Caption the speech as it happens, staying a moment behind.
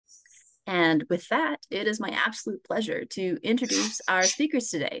And with that, it is my absolute pleasure to introduce our speakers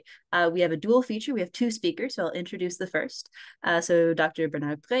today. We have a dual feature. We have two speakers, so I'll introduce the first. So Dr.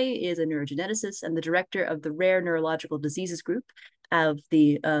 Bernard Brais is a neurogeneticist and the director of the Rare Neurological Diseases Group of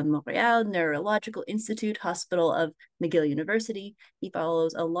the Montreal Neurological Institute Hospital of McGill University. He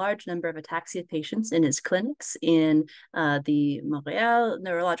follows a large number of ataxia patients in his clinics in the Montreal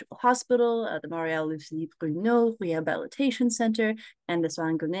Neurological Hospital, the Montreal Lucie-Bruneau Rehabilitation Center, and the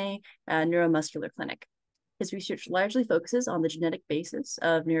Saguenay Neuromuscular Clinic. His research largely focuses on the genetic basis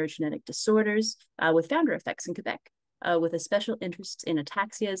of neurogenetic disorders with founder effects in Quebec, with a special interest in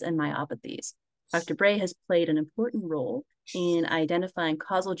ataxias and myopathies. Dr. Brais has played an important role in identifying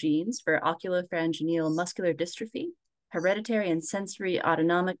causal genes for Oculopharyngeal muscular dystrophy, hereditary and sensory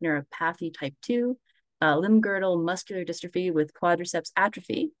autonomic neuropathy type 2, limb-girdle muscular dystrophy with quadriceps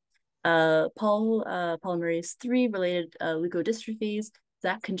atrophy, Pol III-related leukodystrophies,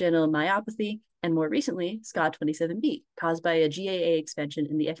 congenital myopathy, and more recently, SCA27B, caused by a GAA expansion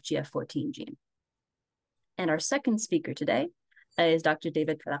in the FGF14 gene. And our second speaker today is Dr.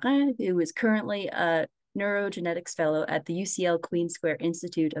 David Pellerin, who is currently a neurogenetics fellow at the UCL Queen Square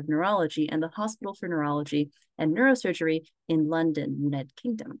Institute of Neurology and the Hospital for Neurology and Neurosurgery in London, United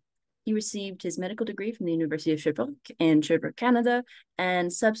Kingdom. He received his medical degree from the University of Sherbrooke in Sherbrooke, Canada,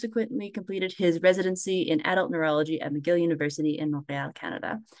 and subsequently completed his residency in adult neurology at McGill University in Montreal,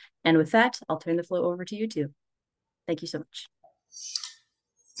 Canada. And with that, I'll turn the floor over to you two. Thank you so much.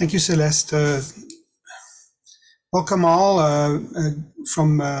 Thank you, Celeste. Welcome all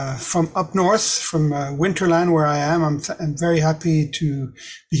from up north, from Winterland, where I am. I'm very happy to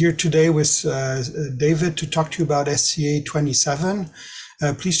be here today with David to talk to you about SCA27.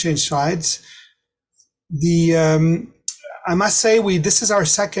 Please change slides. I must say this is our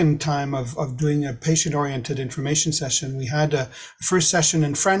second time of doing a patient-oriented information session. We had a first session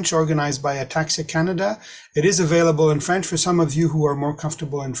in French organized by Ataxia Canada. It is available in French. For some of you who are more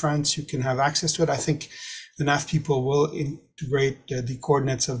comfortable in France, you can have access to it. I think the NAF people will integrate the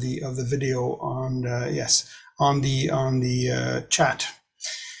coordinates of the video on the chat.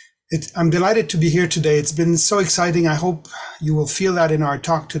 I'm delighted to be here today. It's been so exciting. I hope you will feel that in our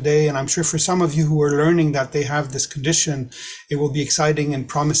talk today. And I'm sure for some of you who are learning that they have this condition, it will be exciting and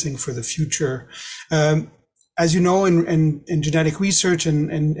promising for the future. As you know, in genetic research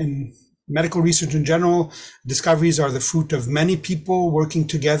and medical research in general, discoveries are the fruit of many people working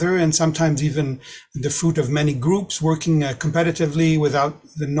together, and sometimes even the fruit of many groups working competitively without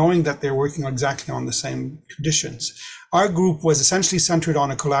even knowing that they're working exactly on the same conditions. Our group was essentially centered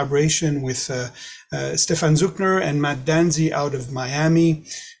on a collaboration with Stefan Zuckner and Matt Danzy out of Miami,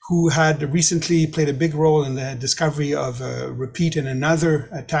 who had recently played a big role in the discovery of a repeat in another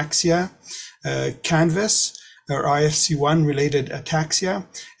ataxia, canvas, or IFC1 related ataxia.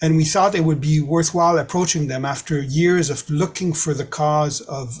 And we thought it would be worthwhile approaching them after years of looking for the cause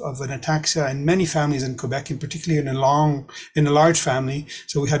of an ataxia in many families in Quebec, and particularly in a large family.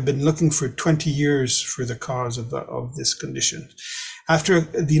 So we had been looking for 20 years for the cause of this condition. After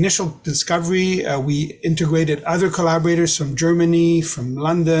the initial discovery, we integrated other collaborators from Germany, from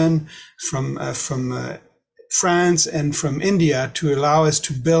London, from France, and from India to allow us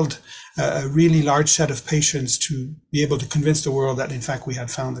to build a really large set of patients to be able to convince the world that in fact we had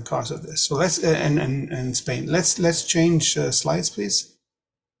found the cause of this. So let's and Spain. Let's change slides, please.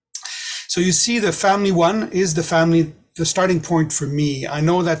 So you see the family one is the starting point for me. I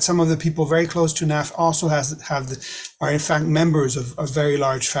know that some of the people very close to NAF also are in fact members of a very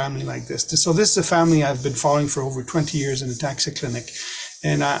large family like this. So this is a family I've been following for over 20 years in Ataxia Clinic.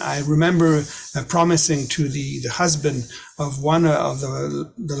 And I remember promising to the husband of one of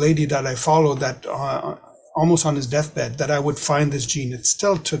the lady that I followed that almost on his deathbed that I would find this gene. It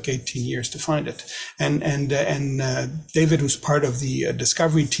still took 18 years to find it. And David, who's part of the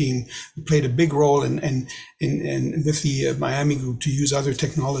discovery team, played a big role in with the Miami group to use other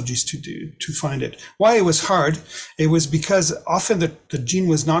technologies to find it. Why it was hard? It was because often the gene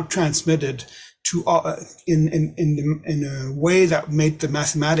was not transmitted to in a way that made the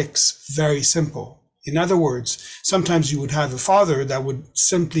mathematics very simple. In other words, sometimes you would have a father that would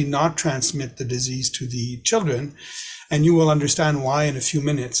simply not transmit the disease to the children, and you will understand why in a few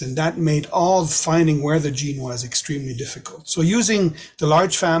minutes. And that made all finding where the gene was extremely difficult. So using the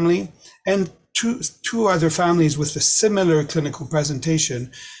large family and two other families with a similar clinical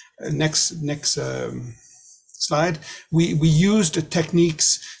presentation, next slide, we used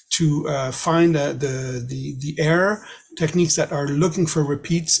techniques to find the error, techniques that are looking for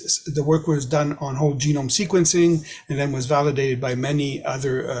repeats. The work was done on whole genome sequencing and then was validated by many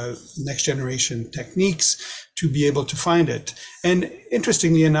other next generation techniques. to be able to find it. And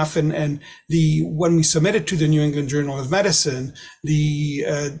interestingly enough, when we submitted to the New England Journal of Medicine,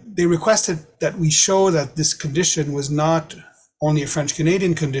 they requested that we show that this condition was not only a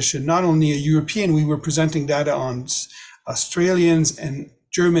French-Canadian condition, not only a European. We were presenting data on Australians and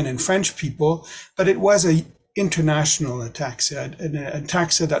German and French people, but it was a international ataxia, an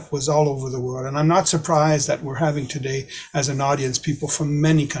ataxia that was all over the world. And I'm not surprised that we're having today as an audience people from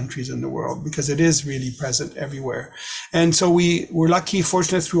many countries in the world, because it is really present everywhere. And so we were lucky,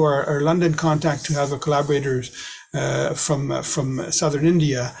 fortunate through our London contact to have a collaborator from southern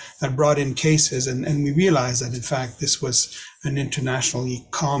India that brought in cases, and we realized that in fact this was an internationally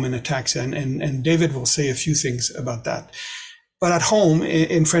common ataxia, and David will say a few things about that. But at home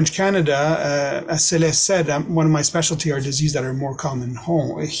in French Canada, as Celeste said, one of my specialty are diseases that are more common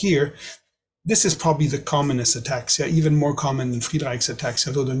here. This is probably the commonest ataxia, even more common than Friedreich's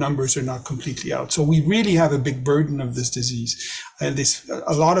ataxia, though the numbers are not completely out. So we really have a big burden of this disease. And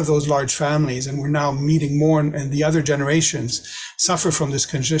a lot of those large families, and we're now meeting more, and the other generations suffer from this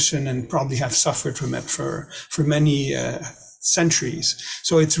condition and probably have suffered from it for many centuries.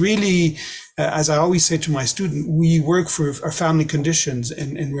 So it's really, as I always say to my student, we work for our family conditions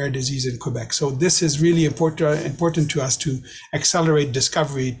in rare disease in Quebec. So this is really important to us to accelerate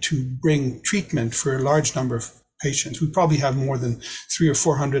discovery, to bring treatment for a large number of patients. We probably have more than 300 or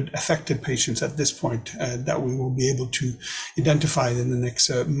 400 affected patients at this point that we will be able to identify in the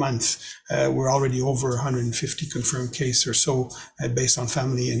next month. We're already over 150 confirmed cases or so based on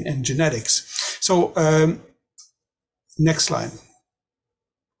family and genetics. So next slide.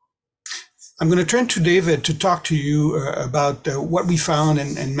 I'm going to turn to David to talk to you about what we found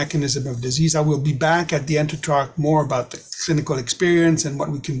and mechanism of disease. I will be back at the end to talk more about the clinical experience and what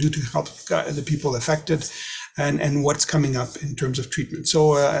we can do to help the people affected and what's coming up in terms of treatment.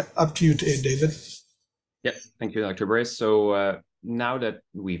 So up to you, David. Yep, thank you, Dr. Brais. So now that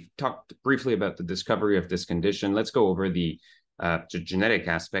we've talked briefly about the discovery of this condition, let's go over the genetic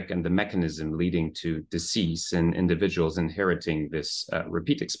aspect and the mechanism leading to disease in individuals inheriting this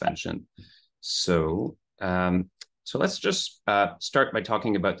repeat expansion. So let's just start by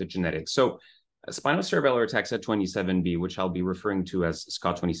talking about the genetics. So spinocerebellar ataxia 27B, which I'll be referring to as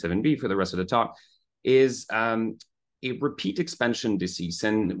SCA27B for the rest of the talk, is a repeat expansion disease.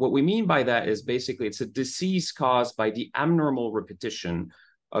 And what we mean by that is basically it's a disease caused by the abnormal repetition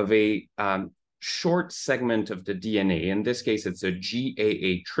of a short segment of the DNA. In this case, it's a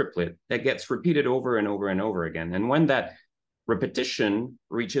GAA triplet that gets repeated over and over and over again. And when that repetition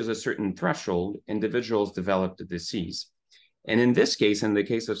reaches a certain threshold, individuals develop the disease. And in this case, in the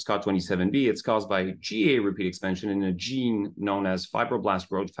case of SCA27B, it's caused by GAA repeat expansion in a gene known as fibroblast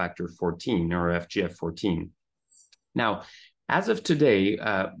growth factor 14, or FGF14. Now, as of today,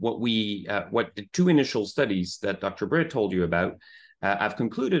 what the two initial studies that Dr. Brais told you about have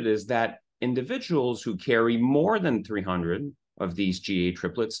concluded is that individuals who carry more than 300 of these GAA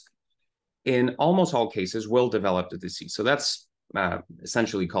triplets, in almost all cases, will develop the disease. So that's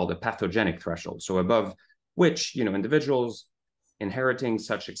essentially called a pathogenic threshold. So above which, individuals inheriting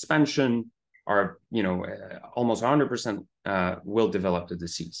such expansion are, almost 100% will develop the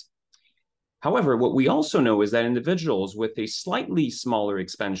disease. However, what we also know is that individuals with a slightly smaller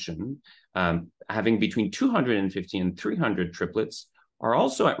expansion, having between 250 and 300 triplets, are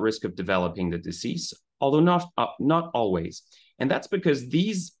also at risk of developing the disease, although not always. And that's because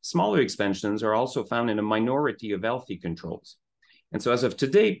these smaller expansions are also found in a minority of healthy controls. And so as of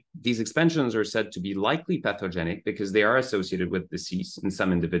today, these expansions are said to be likely pathogenic because they are associated with disease in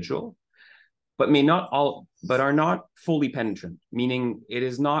some individual, but are not fully penetrant, meaning it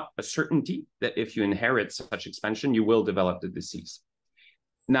is not a certainty that if you inherit such expansion, you will develop the disease.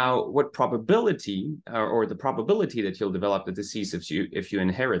 Now, what probability or the probability that you'll develop the disease if you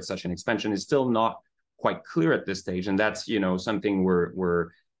inherit such an expansion is still not quite clear at this stage, and that's something we're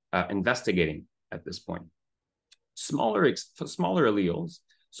investigating at this point. Smaller alleles,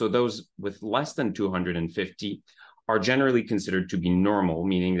 so those with less than 250, are generally considered to be normal,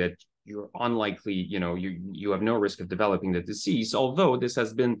 meaning that you're unlikely, you have no risk of developing the disease, although this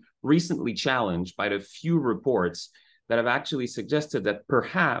has been recently challenged by the few reports that have actually suggested that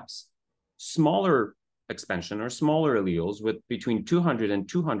perhaps smaller expansion or smaller alleles with between 200 and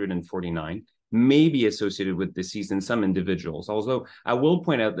 249 may be associated with disease in some individuals. Although I will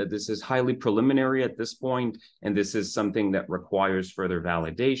point out that this is highly preliminary at this point, and this is something that requires further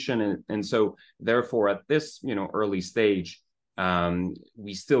validation. And so therefore at this early stage,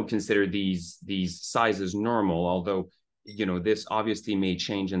 we still consider these sizes normal, although this obviously may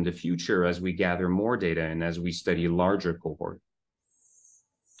change in the future as we gather more data and as we study larger cohort.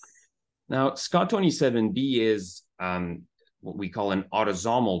 Now, SCA27B is what we call an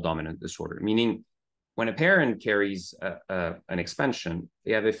autosomal dominant disorder, meaning when a parent carries an expansion,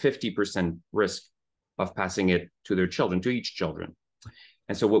 they have a 50% risk of passing it to their children, to each children.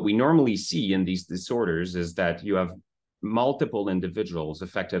 And so what we normally see in these disorders is that you have multiple individuals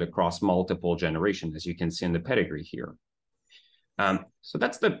affected across multiple generations, as you can see in the pedigree here. So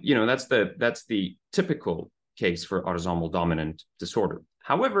that's the typical case for autosomal dominant disorder.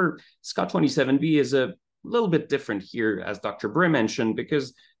 However, SCA27B is a little bit different here, as Dr. Brais mentioned,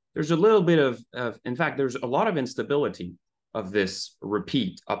 because there's a little bit in fact, there's a lot of instability of this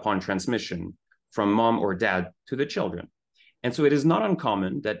repeat upon transmission from mom or dad to the children. And so it is not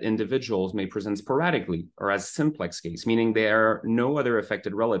uncommon that individuals may present sporadically or as simplex case, meaning there are no other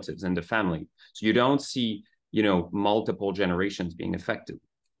affected relatives in the family. So you don't see, multiple generations being affected.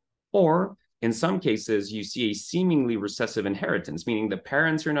 Or in some cases, you see a seemingly recessive inheritance, meaning the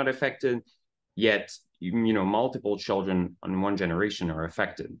parents are not affected, yet, multiple children on one generation are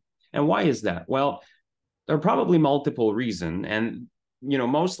affected. And why is that? Well, there are probably multiple reasons. And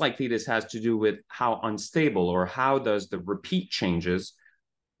most likely this has to do with how unstable or how does the repeat changes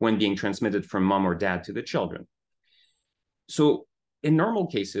when being transmitted from mom or dad to the children. So in normal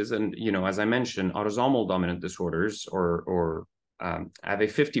cases, and as I mentioned, autosomal dominant disorders or have a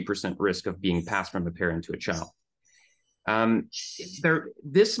 50% risk of being passed from a parent to a child.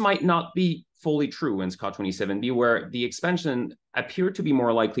 This might not be fully true in SCA27B, where the expansion appeared to be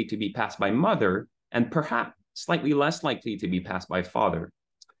more likely to be passed by mother and perhaps slightly less likely to be passed by father.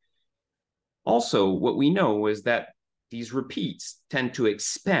 Also, what we know is that these repeats tend to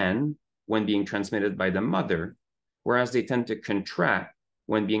expand when being transmitted by the mother, whereas they tend to contract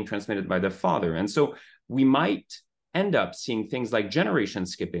when being transmitted by the father. And so we might end up seeing things like generation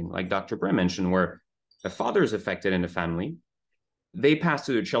skipping, like Dr. Brais mentioned, where the father is affected in the family, they pass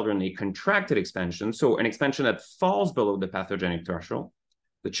to their children a contracted expansion, so an expansion that falls below the pathogenic threshold.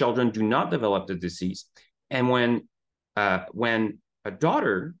 The children do not develop the disease. And when a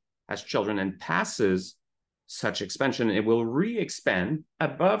daughter has children and passes such expansion, it will re-expand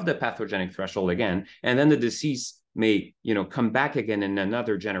above the pathogenic threshold again, and then the disease may, come back again in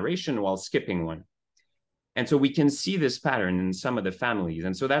another generation while skipping one. And so we can see this pattern in some of the families.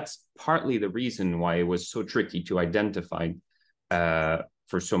 And so that's partly the reason why it was so tricky to identify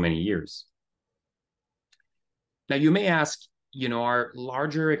for so many years. Now, you may ask, are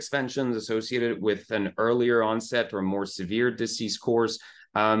larger expansions associated with an earlier onset or more severe disease course?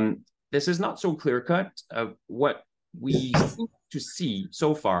 This is not so clear-cut. What we seem to see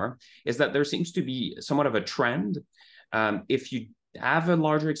so far is that there seems to be somewhat of a trend. If you have a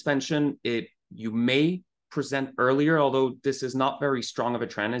larger expansion, you may present earlier, although this is not very strong of a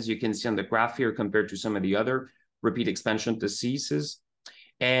trend, as you can see on the graph here, compared to some of the other repeat expansion diseases.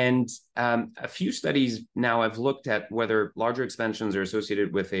 And a few studies now have looked at whether larger expansions are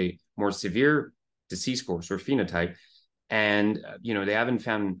associated with a more severe disease course or phenotype. And, they haven't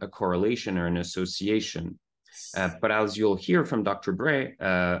found a correlation or an association. But as you'll hear from Dr.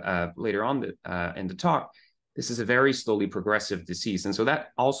 Brais later on in the talk, this is a very slowly progressive disease. And so that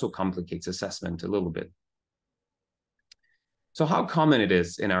also complicates assessment a little bit. So how common it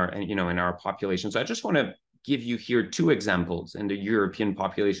is in our population. So I just want to give you here two examples in the European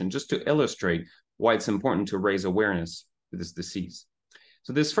population, just to illustrate why it's important to raise awareness for this disease.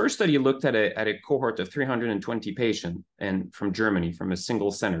 So this first study looked at a cohort of 320 patients from Germany, from a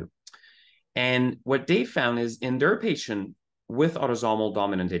single center. And what they found is in their patient with autosomal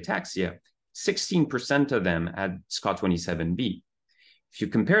dominant ataxia, 16% of them had SCA27B. If you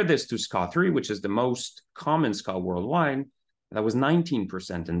compare this to SCA3, which is the most common SCA worldwide, that was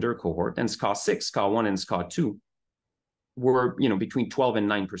 19% in their cohort, and SCA6, SCA1, and SCA2 were, between 12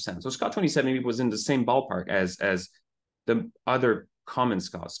 and 9%. So SCA27B was in the same ballpark as the other common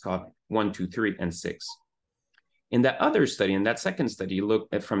SCAs, SCA1, 2, 3, and 6. In that other study, in that second study,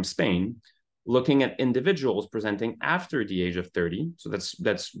 looked at from Spain, looking at individuals presenting after the age of 30. So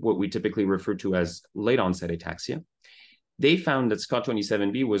that's what we typically refer to as late onset ataxia. They found that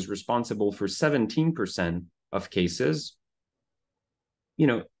SCA27B was responsible for 17% of cases,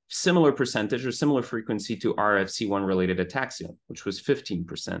 similar percentage or similar frequency to RFC1-related ataxia, which was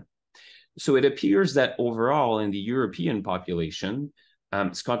 15%. So it appears that overall in the European population,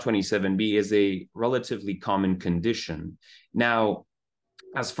 SCA27B is a relatively common condition. Now,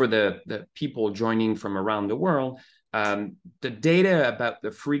 as for the people joining from around the world, the data about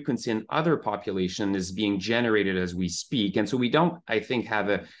the frequency in other populations is being generated as we speak. And so we don't, I think,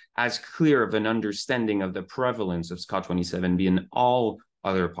 have as clear of an understanding of the prevalence of SCA27B in all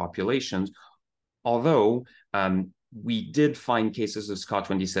other populations, although we did find cases of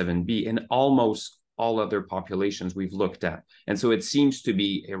SCA27B in almost all other populations we've looked at. And so it seems to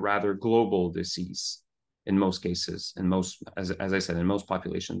be a rather global disease in most cases, in most, as I said, in most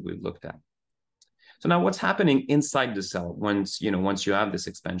populations we've looked at. So now what's happening inside the cell once you have this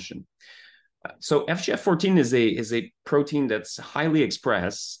expansion? So FGF14 is a protein that's highly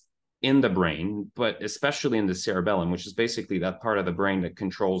expressed in the brain, but especially in the cerebellum, which is basically that part of the brain that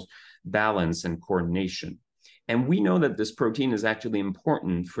controls balance and coordination. And we know that this protein is actually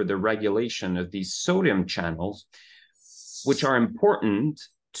important for the regulation of these sodium channels, which are important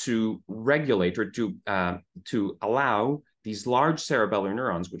to regulate or to allow these large cerebellar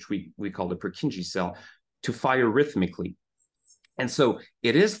neurons, which we call the Purkinje cell, to fire rhythmically. And so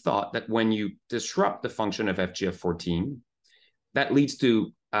it is thought that when you disrupt the function of FGF14, that leads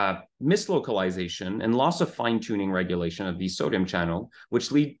to mislocalization and loss of fine-tuning regulation of the sodium channel,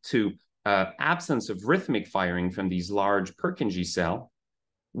 which lead to absence of rhythmic firing from these large Purkinje cell,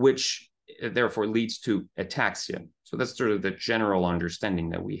 which therefore leads to ataxia. So that's sort of the general understanding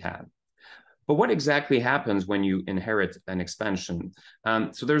that we have. But what exactly happens when you inherit an expansion?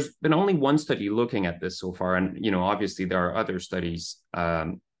 So there's been only one study looking at this so far, and obviously there are other studies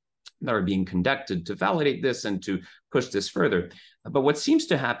that are being conducted to validate this and to push this further. But what seems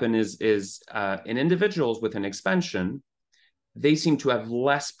to happen is in individuals with an expansion, they seem to have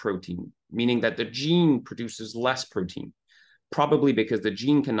less protein, meaning that the gene produces less protein, probably because the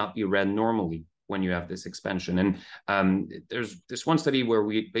gene cannot be read normally when you have this expansion. And there's this one study where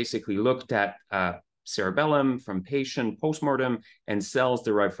we basically looked at cerebellum from patient postmortem and cells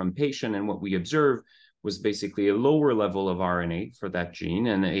derived from patient. And what we observed was basically a lower level of RNA for that gene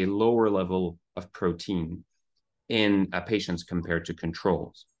and a lower level of protein in patients compared to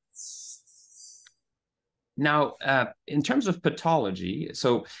controls. Now, in terms of pathology,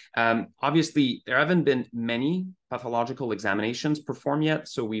 so obviously there haven't been many pathological examinations performed yet.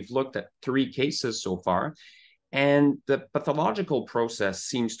 So we've looked at 3 cases so far. And the pathological process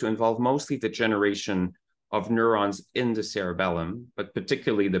seems to involve mostly the generation of neurons in the cerebellum, but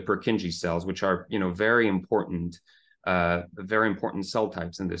particularly the Purkinje cells, which are very important cell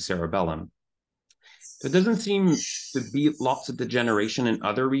types in the cerebellum. There doesn't seem to be lots of degeneration in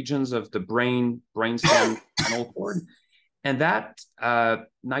other regions of the brainstem spinal cord. And that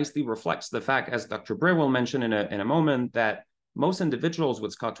nicely reflects the fact, as Dr. Brais will mention in a moment, that most individuals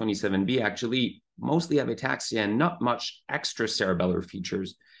with SCA27B actually mostly have ataxia and not much extracerebellar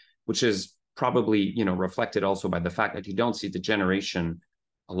features, which is probably reflected also by the fact that you don't see degeneration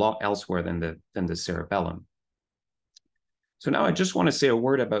a lot elsewhere than the cerebellum. So now I just want to say a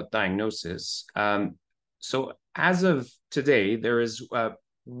word about diagnosis. So as of today, there is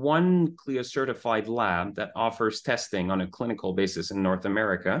one CLIA-certified lab that offers testing on a clinical basis in North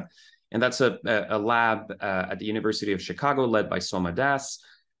America. And that's a lab at the University of Chicago led by Soma Das.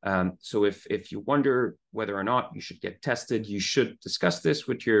 So if you wonder whether or not you should get tested, you should discuss this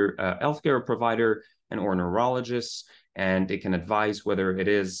with your healthcare provider or neurologist, and they can advise whether it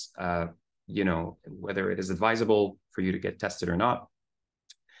is, whether it is advisable for you to get tested or not.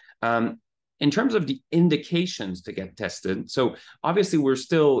 In terms of the indications to get tested, so obviously we're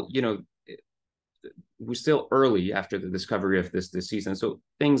still early after the discovery of this disease, and so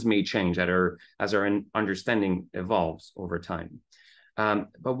things may change as our understanding evolves over time.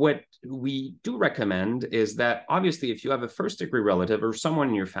 But what we do recommend is that obviously if you have a first-degree relative or someone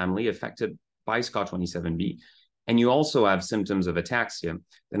in your family affected by SCA27B, and you also have symptoms of ataxia,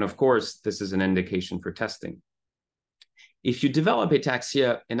 then of course this is an indication for testing. If you develop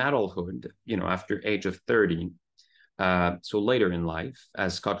ataxia in adulthood, after age of 30, so later in life,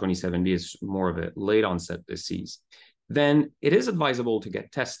 as SCA27B is more of a late onset disease, then it is advisable to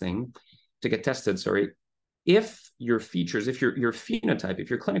get tested, if your features, if your phenotype,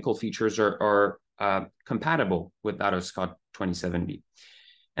 if your clinical features are compatible with that of SCA27B.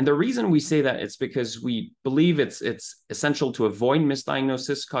 And the reason we say that is because we believe it's essential to avoid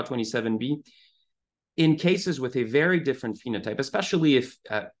misdiagnosis SCA27B in cases with a very different phenotype, especially if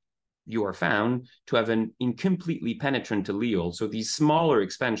you are found to have an incompletely penetrant allele. So these smaller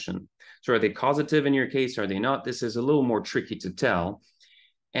expansion, so are they causative in your case? Are they not? This is a little more tricky to tell.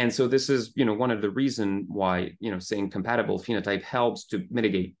 And so this is, one of the reasons why, saying compatible phenotype helps to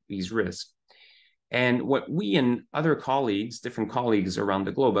mitigate these risks. And what we and other colleagues, different colleagues around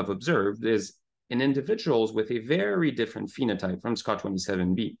the globe have observed is in individuals with a very different phenotype from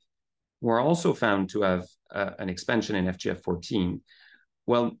SCA27B, who are also found to have an expansion in FGF14,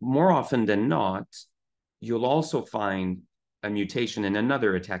 well, more often than not, you'll also find a mutation in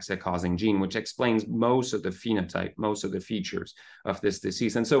another ataxia-causing gene, which explains most of the phenotype, most of the features of this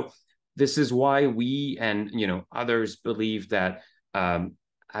disease. And so This is why we and others believe that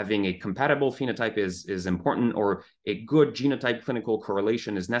having a compatible phenotype is important, or a good genotype clinical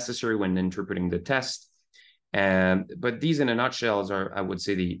correlation is necessary when interpreting the test. But these, in a nutshell, are, I would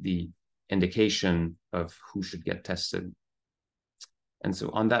say, the indication of who should get tested. And so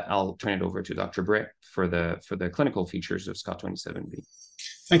on that, I'll turn it over to Dr. Brais for the clinical features of SCA27B.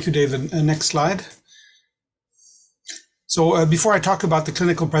 Thank you, David. Next slide. So before I talk about the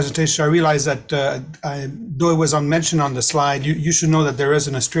clinical presentation, I realize that though it was mentioned on the slide, you should know that there is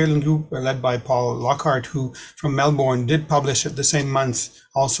an Australian group led by Paul Lockhart, who from Melbourne did publish at the same month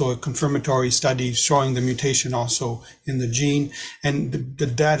also a confirmatory study showing the mutation also in the gene. And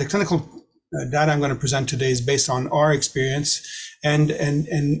the clinical data I'm going to present today is based on our experience, and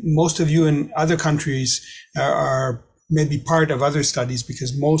most of you in other countries are maybe part of other studies,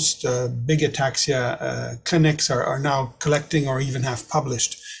 because most big ataxia clinics are now collecting or even have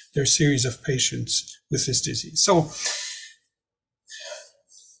published their series of patients with this disease. So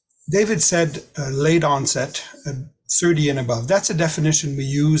David said late onset, 30 and above. That's a definition we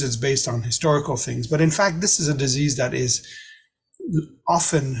use. It's based on historical things. But in fact, this is a disease that is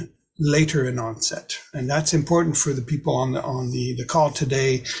often later in onset. And that's important for the people on the call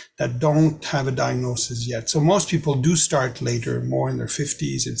today that don't have a diagnosis yet. So most people do start later, more in their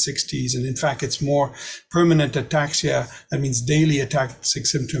 50s and 60s. And in fact, it's more permanent ataxia. That means daily ataxic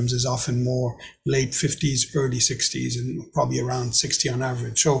symptoms is often more late 50s, early 60s, and probably around 60 on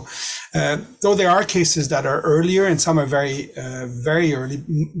average. So though there are cases that are earlier and some are very early,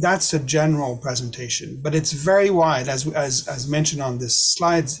 that's a general presentation. But it's very wide. As mentioned on this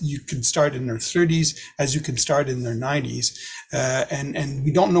slide, you can start in their 30s, as you can start in their 90s. And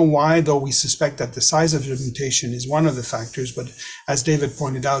we don't know why, though we suspect that the size of the mutation is one of the factors. But as David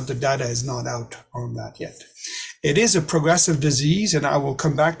pointed out, the data is not out on that yet. It is a progressive disease, and I will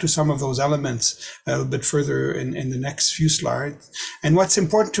come back to some of those elements a little bit further in the next few slides. And what's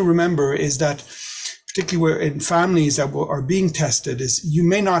important to remember is that, particularly in families that are being tested, is you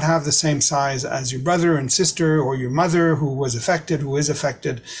may not have the same size as your brother and sister or your mother who is affected.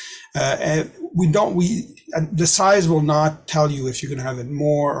 The size will not tell you if you're going to have it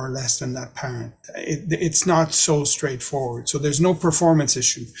more or less than that parent. It's not so straightforward. So there's no performance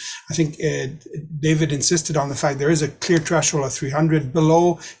issue. I think David insisted on the fact there is a clear threshold of 300.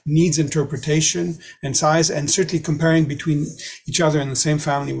 Below needs interpretation and size, and certainly comparing between each other in the same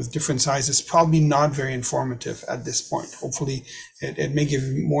family with different sizes, probably not very informative at this point. Hopefully it may give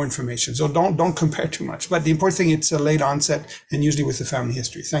you more information. So don't compare too much. But the important thing, it's a late onset and usually with the family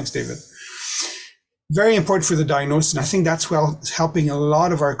history. Thanks, David. Very important for the diagnosis, and I think that's helping a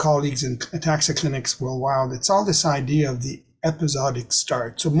lot of our colleagues in ataxia clinics worldwide. It's all this idea of the episodic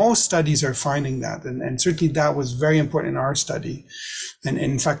start. So most studies are finding that, and certainly that was very important in our study. And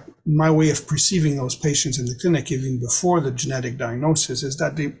in fact, my way of perceiving those patients in the clinic, even before the genetic diagnosis, is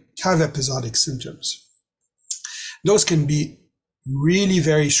that they have episodic symptoms. Those can be really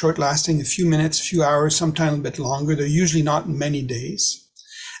very short lasting, a few minutes, a few hours, sometimes a bit longer. They're usually not many days.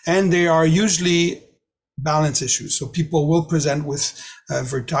 And they are usually balance issues. So people will present with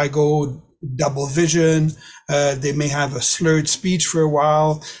vertigo, double vision. They may have a slurred speech for a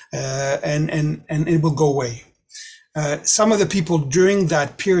while, and it will go away. Some of the people during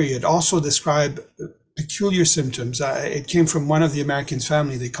that period also describe peculiar symptoms. It came from one of the Americans'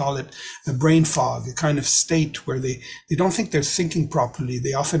 family. They call it a brain fog, a kind of state where they don't think they're thinking properly.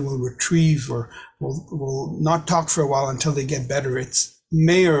 They often will retrieve or will not talk for a while until they get better. It's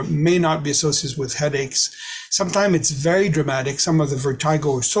may or may not be associated with headaches. Sometimes it's very dramatic. Some of the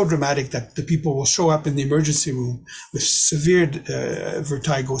vertigo are so dramatic that the people will show up in the emergency room with severe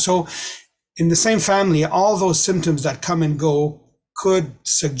vertigo. So in the same family, all those symptoms that come and go could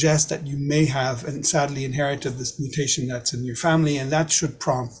suggest that you may have, and sadly inherited, this mutation that's in your family, and that should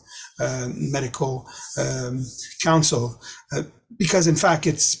prompt medical counsel. Because in fact,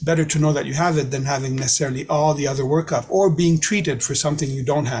 it's better to know that you have it than having necessarily all the other workup or being treated for something you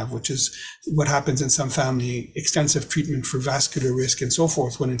don't have, which is what happens in some family, extensive treatment for vascular risk and so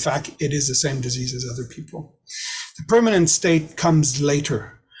forth, when in fact it is the same disease as other people. The permanent state comes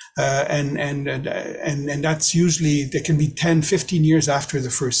later. And that's usually, they can be 10, 15 years after the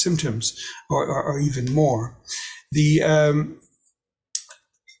first symptoms or even more.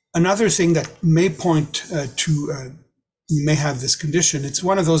 Another thing that may point to you may have this condition, it's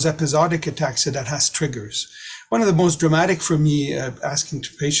one of those episodic ataxia that has triggers. One of the most dramatic for me asking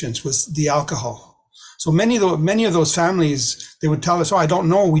to patients was the alcohol. So many of those families, they would tell us, oh, I don't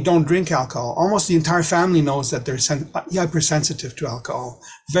know, we don't drink alcohol. Almost the entire family knows that they're hypersensitive to alcohol.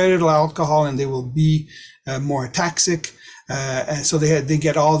 Very little alcohol and they will be more ataxic. And so they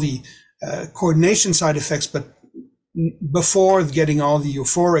get all the coordination side effects, but before getting all the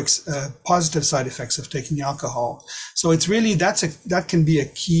euphoric positive side effects of taking alcohol. So it's really, that can be a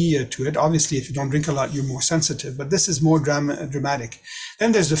key to it. Obviously, if you don't drink a lot, you're more sensitive, but this is more dramatic.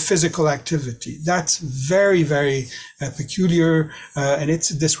 Then there's the physical activity. That's very, very peculiar, and it's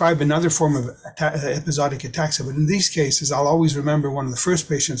described another form of episodic ataxia. But in these cases, I'll always remember one of the first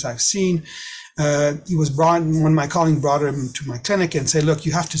patients I've seen. He was when my colleague brought him to my clinic and said, look,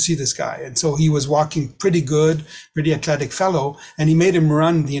 you have to see this guy. And so he was walking pretty good, pretty athletic fellow, and he made him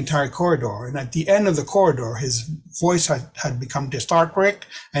run the entire corridor. And at the end of the corridor, his voice had become dysarthric,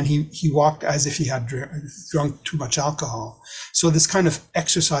 and he walked as if he had drunk too much alcohol. So this kind of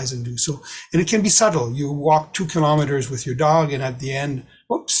exercise induced. And it can be subtle. You walk 2 kilometers with your dog, and at the end,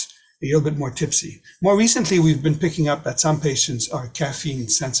 whoops, a little bit more tipsy. More recently, we've been picking up that some patients are caffeine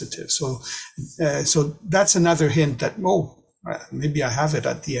sensitive. So that's another hint that, maybe I have it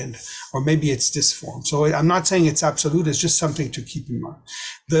at the end, or maybe it's this form. So I'm not saying it's absolute, it's just something to keep in mind.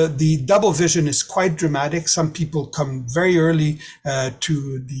 The double vision is quite dramatic. Some people come very early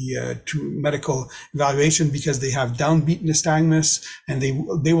to medical evaluation because they have downbeat nystagmus, and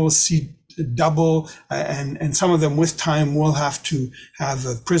they will see double, and some of them with time will have to have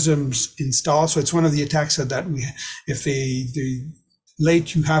prisms installed. So it's one of the ataxia that if they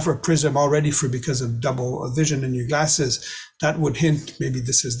late you have a prism already because of double vision in your glasses, that would hint maybe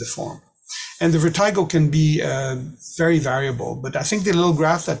this is the form. And the vertigo can be very variable, but I think the little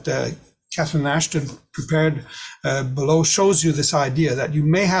graph that Catherine Ashton prepared below shows you this idea that you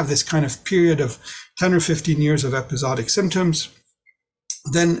may have this kind of period of 10 or 15 years of episodic symptoms.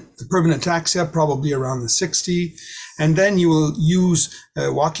 Then the permanent ataxia, probably around the 60. And then you will use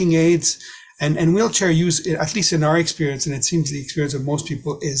walking aids, and wheelchair use, at least in our experience, and it seems the experience of most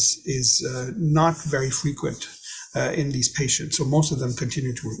people, is not very frequent in these patients. So most of them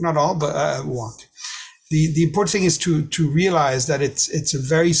continue to work, not all, but walk. The important thing is to realize that it's a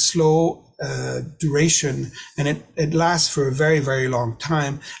very slow duration, and it lasts for a very, very long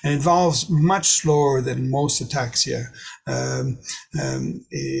time, and involves much slower than most ataxia. And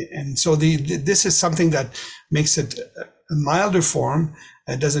so this is something that makes it a milder form.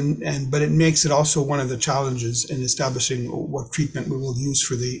 But it makes it also one of the challenges in establishing what treatment we will use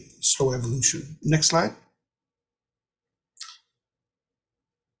for the slow evolution. Next slide.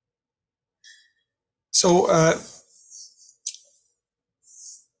 So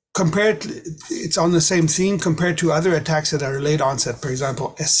it's on the same theme compared to other ataxia that are late onset, for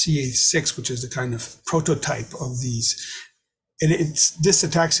example, SCA6, which is the kind of prototype of these. And this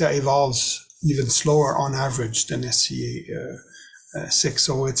ataxia evolves even slower on average than SCA6,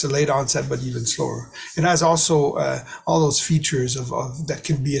 so it's a late onset, but even slower. It has also all those features of that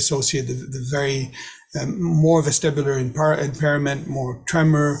can be associated, the very more vestibular impairment, more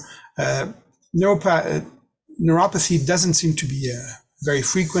tremor. Neuropathy doesn't seem to be very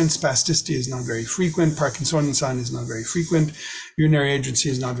frequent. Spasticity is not very frequent. Parkinsonian sign is not very frequent. Urinary agency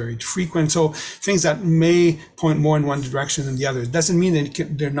is not very frequent. So things that may point more in one direction than the other. It doesn't mean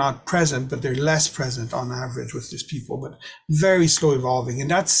that they're not present, but they're less present on average with these people, but very slow evolving. And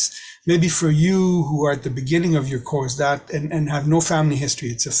that's maybe for you who are at the beginning of your course and have no family history.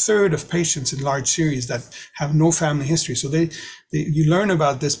 It's a third of patients in large series that have no family history. So you learn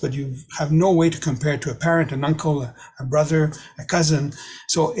about this, but you have no way to compare it to a parent, an uncle, a brother, a cousin.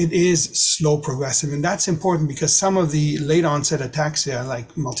 So it is slow progressive. And that's important because some of the late onset ataxia,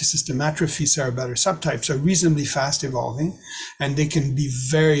 like multisystem atrophy, cerebellar subtypes, are reasonably fast evolving, and they can be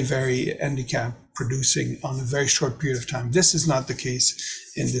very, very handicap producing on a very short period of time. This is not the case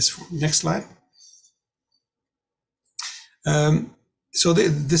in this form. Next slide. So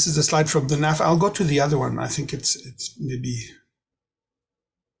this is a slide from the NAF. I'll go to the other one. I think it's maybe.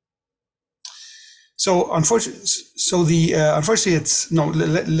 So unfortunately, it's no.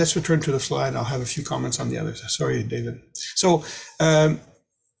 Let's return to the slide. I'll have a few comments on the others. Sorry, David. So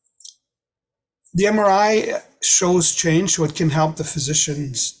the MRI shows change, so it can help the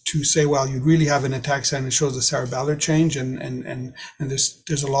physicians to say, well, you really have an ataxia, and it shows the cerebellar change, and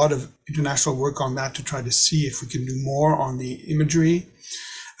there's a lot of international work on that to try to see if we can do more on the imagery.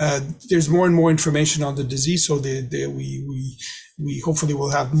 There's more and more information on the disease, so we hopefully will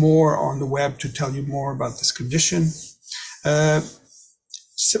have more on the web to tell you more about this condition.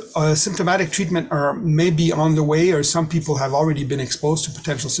 Symptomatic treatment may be on the way, or some people have already been exposed to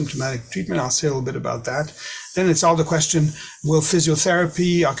potential symptomatic treatment. I'll say a little bit about that. Then it's all the question, will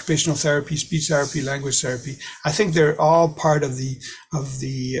physiotherapy, occupational therapy, speech therapy, language therapy, I think they're all part of the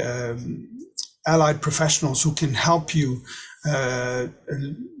allied professionals who can help you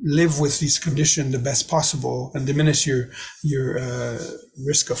live with this condition the best possible and diminish your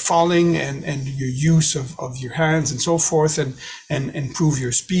risk of falling and your use of your hands and so forth, and improve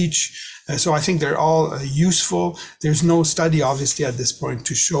your speech. So I think they're all useful. There's no study, obviously, at this point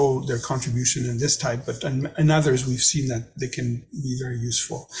to show their contribution in this type, but in others, we've seen that they can be very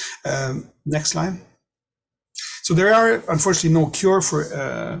useful. Next slide. So there are, unfortunately, no cure for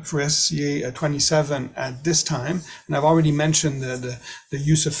SCA27 at this time. And I've already mentioned the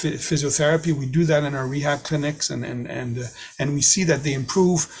use of physiotherapy. We do that in our rehab clinics, and we see that they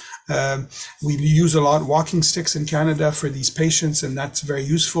improve. We use a lot walking sticks in Canada for these patients, and that's very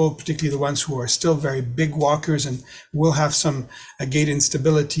useful, particularly the ones who are still very big walkers and will have some gait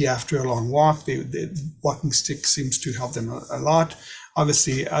instability after a long walk. The walking stick seems to help them a lot.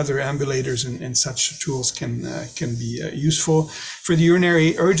 Obviously, other ambulators and such tools can be useful. For the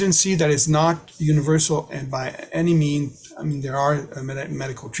urinary urgency, that is not universal and by any means. I mean, there are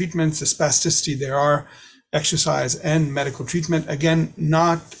medical treatments. The spasticity, there are exercise and medical treatment. Again,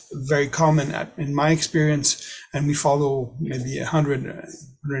 not very common in my experience, and we follow maybe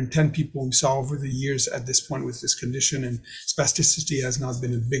 110 people we saw over the years at this point with this condition, and spasticity has not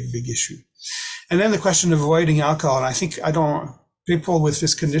been a big issue. And then the question of avoiding alcohol. People with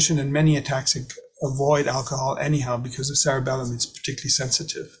this condition and many ataxic avoid alcohol anyhow because the cerebellum is particularly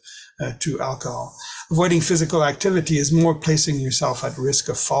sensitive to alcohol. Avoiding physical activity is more placing yourself at risk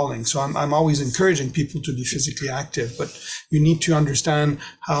of falling. So I'm always encouraging people to be physically active, but you need to understand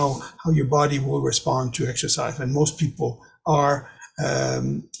how your body will respond to exercise. And most people are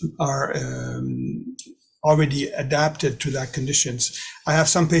already adapted to that conditions. I have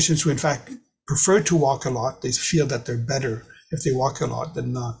some patients who in fact prefer to walk a lot. They feel that they're better if they walk a lot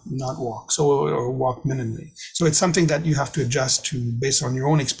than not walk, or walk minimally. So it's something that you have to adjust to based on your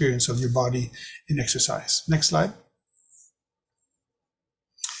own experience of your body in exercise. Next slide.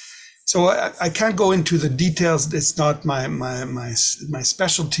 So I can't go into the details. It's not my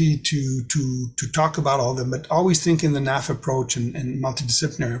specialty to talk about all of them, but always think in the NAF approach and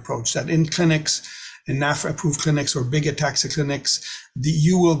multidisciplinary approach, that in clinics, in NAF approved clinics or big ataxia clinics,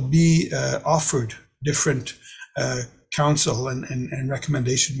 you will be offered different counsel and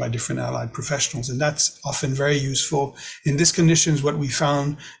recommendation by different allied professionals. And that's often very useful. In these conditions, what we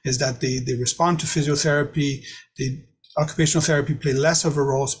found is that they respond to physiotherapy. Occupational therapy play less of a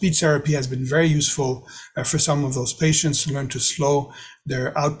role. Speech therapy has been very useful for some of those patients to learn to slow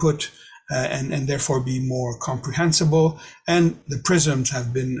their output and therefore be more comprehensible. And the prisms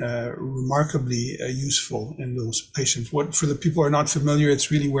have been remarkably useful in those patients. For the people who are not familiar, it's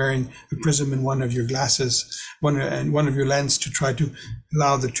really wearing a prism in one of your glasses, one of your lens, to try to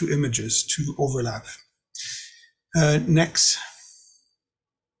allow the two images to overlap. Next.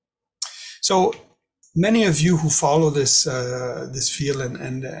 So many of you who follow this field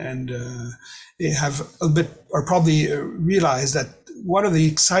and have a bit, or probably realize that one of the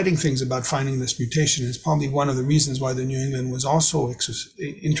exciting things about finding this mutation is probably one of the reasons why the New England was also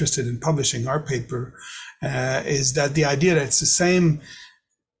interested in publishing our paper, is that the idea that it's the same,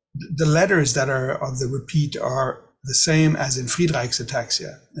 the letters that are of the repeat are the same as in Friedreich's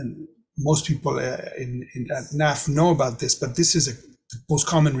ataxia. And most people at NAF know about this, but this is the most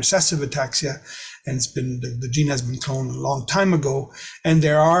common recessive ataxia, and it's been, the gene has been cloned a long time ago, and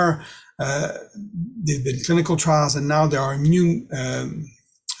there are there've been clinical trials, and now there are new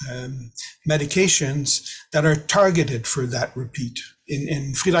medications that are targeted for that repeat.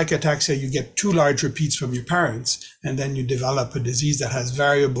 In Friedreich ataxia, you get 2 large repeats from your parents, and then you develop a disease that has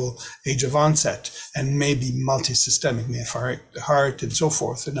variable age of onset and may be multisystemic, may affect the heart and so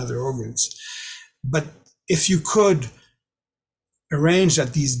forth and other organs. But if you could arrange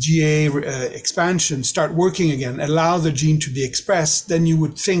that these GA expansions start working again, allow the gene to be expressed, then you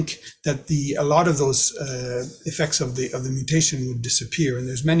would think that a lot of those effects of the mutation would disappear. And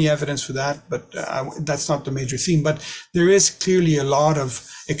there's many evidence for that, but that's not the major theme. But there is clearly a lot of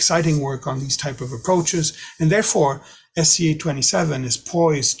exciting work on these type of approaches, and therefore SCA27 is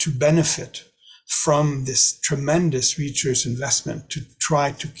poised to benefit from this tremendous research investment to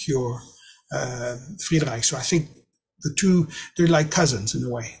try to cure Friedreich. So I think the two, they're like cousins in a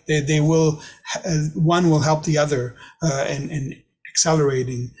way. They will, one will help the other in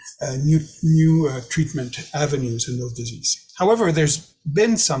accelerating new treatment avenues in those diseases. However, there's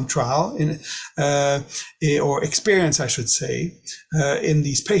been some trial or experience, I should say, in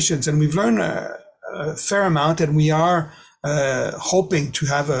these patients, and we've learned a fair amount, and we are hoping to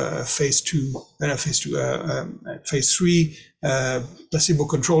have a phase 3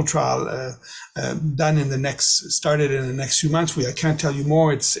 placebo-controlled trial started in the next few months. I can't tell you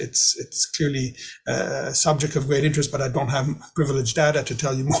more. It's clearly a subject of great interest, but I don't have privileged data to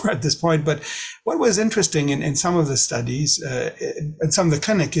tell you more at this point. But what was interesting in some of the studies, in some of the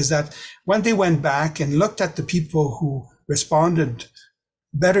clinic, is that when they went back and looked at the people who responded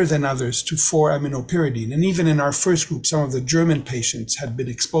better than others to 4-aminopyridine. And even in our first group, some of the German patients had been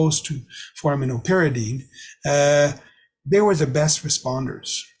exposed to 4-aminopyridine. They were the best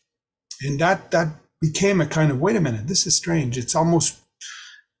responders. And that became a kind of, wait a minute, this is strange. It's almost,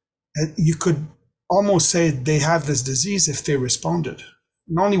 you could almost say they have this disease if they responded.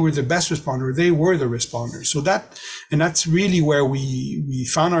 Not only were the best responder, they were the responders. So that's really where we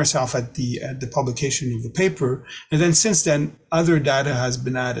found ourselves at the publication of the paper. And then since then, other data has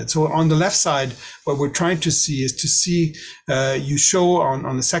been added. So on the left side, what we're trying to see is you show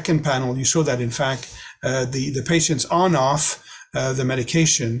on the second panel, you show that in fact, the patients on off the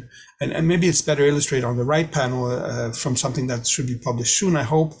medication, and maybe it's better illustrated on the right panel from something that should be published soon, I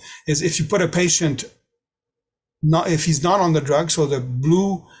hope, is if you put a patient if he's not on the drug, so the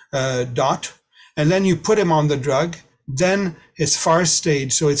blue dot, and then you put him on the drug, then his FAR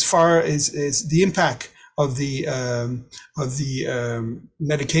stage, so it's FAR is the impact of the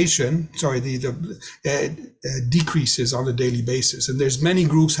medication, decreases on a daily basis. And there's many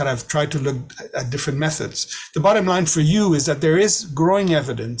groups that have tried to look at different methods. The bottom line for you is that there is growing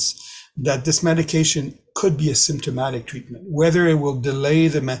evidence that this medication could be a symptomatic treatment. Whether it will delay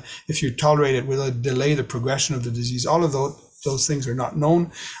if you tolerate it, will it delay the progression of the disease? All of those things are not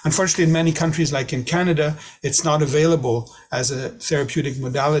known. Unfortunately, in many countries, like in Canada, it's not available as a therapeutic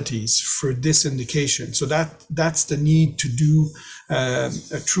modalities for this indication. So that's the need to do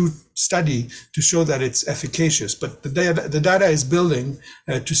a true study to show that it's efficacious. But the data is building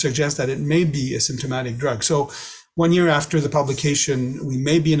to suggest that it may be a symptomatic drug. So 1 year after the publication, we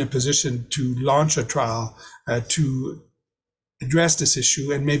may be in a position to launch a trial to address this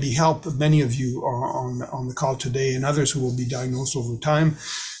issue and maybe help many of you on the call today and others who will be diagnosed over time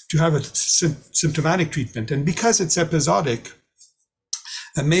to have a symptomatic treatment. And because it's episodic,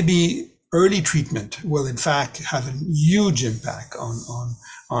 maybe early treatment will in fact have a huge impact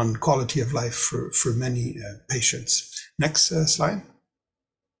on quality of life for many patients. Next slide.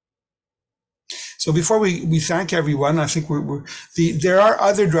 So before we thank everyone, I think there are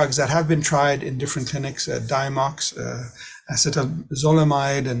other drugs that have been tried in different clinics, Diamox,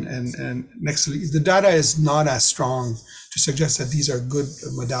 acetazolamide, and next. The data is not as strong to suggest that these are good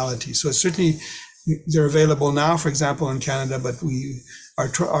modalities. So certainly they're available now, for example, in Canada, but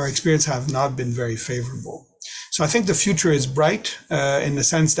our experience have not been very favorable. So I think the future is bright in the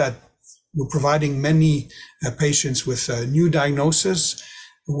sense that we're providing many patients with new diagnosis.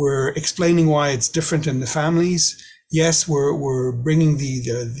 We're explaining why it's different in the families. Yes, we're bringing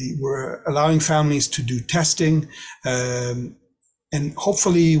we're allowing families to do testing, and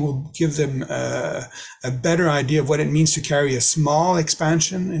hopefully we'll give them a better idea of what it means to carry a small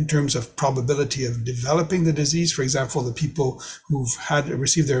expansion in terms of probability of developing the disease. For example, the people who've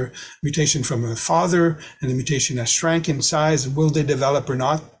received their mutation from a father and the mutation has shrank in size, will they develop or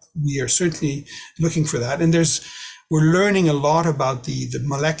not? We are certainly looking for that. And we're learning a lot about the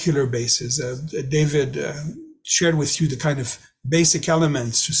molecular basis. David shared with you the kind of basic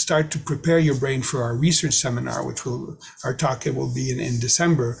elements to start to prepare your brain for our research seminar, our talk will be in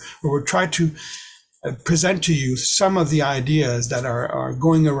December, where we'll try to present to you some of the ideas that are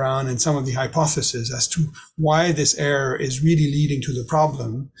going around and some of the hypotheses as to why this error is really leading to the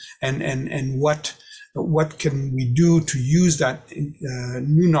problem, and what can we do to use that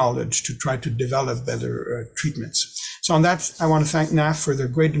new knowledge to try to develop better treatments. So on that, I want to thank NAF for their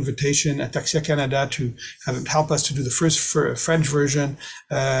great invitation, Ataxia Canada to help us to do the first French version,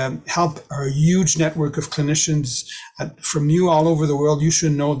 help our huge network of clinicians from you all over the world. You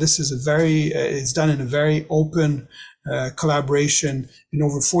should know this is it's done in a very open collaboration in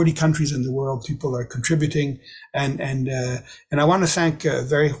over 40 countries in the world. People are contributing, and I want to thank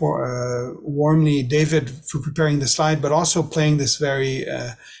very warmly David for preparing the slide, but also playing this very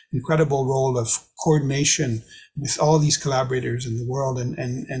incredible role of coordination with all these collaborators in the world,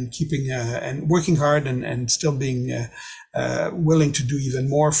 and keeping and working hard and still being willing to do even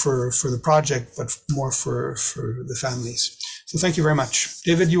more for the project, but more for the families. So thank you very much.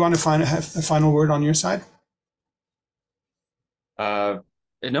 David, you want to have a final word on your side?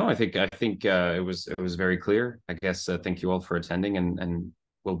 No, I think it was very clear. I guess thank you all for attending, and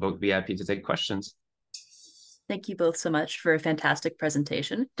we'll both be happy to take questions. Thank you both so much for a fantastic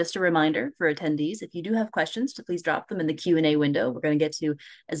presentation. Just a reminder for attendees, if you do have questions, to please drop them in the Q&A window. We're going to get to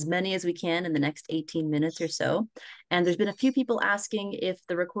as many as we can in the next 18 minutes or so. And there's been a few people asking if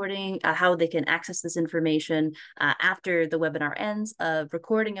the recording, how they can access this information after the webinar ends. A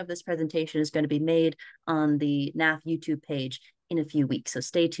recording of this presentation is going to be made on the NAF YouTube page in a few weeks. So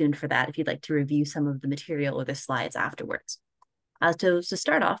stay tuned for that if you'd like to review some of the material or the slides afterwards. To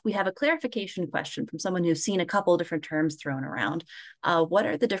start off, we have a clarification question from someone who's seen a couple different terms thrown around. What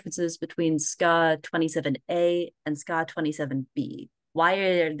are the differences between SCA27A and SCA27B? Why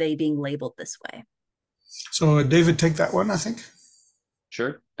are they being labeled this way? So David, take that one, I think.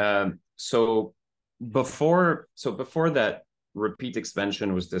 Sure. So before that repeat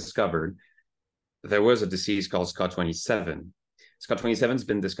expansion was discovered, there was a disease called SCA27. SCA27 has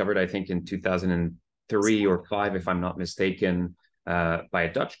been discovered, I think, in 2003 or 5, if I'm not mistaken, by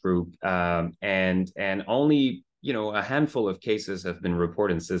a Dutch group, and only a handful of cases have been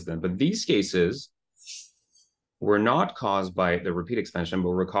reported since then. But these cases were not caused by the repeat expansion,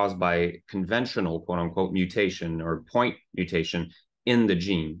 but were caused by conventional "quote unquote" mutation or point mutation in the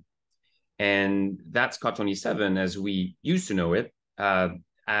gene, and that SCA27, as we used to know it,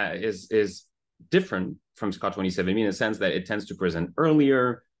 is different from SCA27B in the sense that it tends to present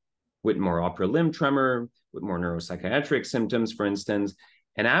earlier, with more upper limb tremor, with more neuropsychiatric symptoms, for instance.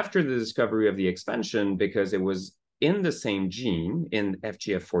 And after the discovery of the expansion, because it was in the same gene, in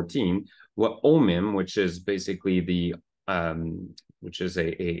FGF14, what OMIM, which is basically which is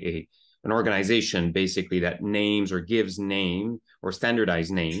an organization basically that names or gives name or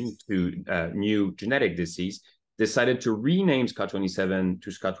standardized name to new genetic disease, decided to rename SCA27 to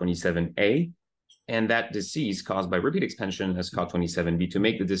SCA27A, and that disease caused by repeat expansion as SCA27B, to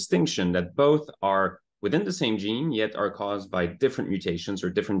make the distinction that both are within the same gene, yet are caused by different mutations or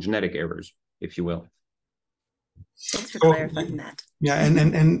different genetic errors, if you will. Thanks for clarifying that. Yeah,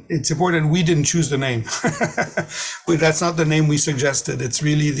 and it's important, we didn't choose the name. That's not the name we suggested. It's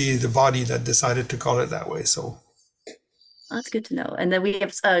really the body that decided to call it that way. So that's good to know. And then we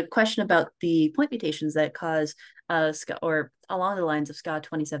have a question about the point mutations that cause or along the lines of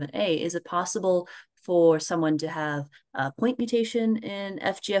SCA27A. Is it possible for someone to have a point mutation in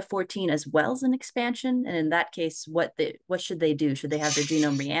FGF14 as well as an expansion? And in that case, what should they do? Should they have their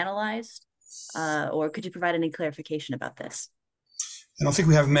genome reanalyzed? Or could you provide any clarification about this? I don't think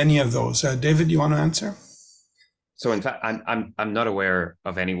we have many of those. David, you want to answer? So in fact, I'm not aware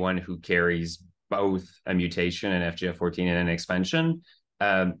of anyone who carries both a mutation in FGF14 and an expansion.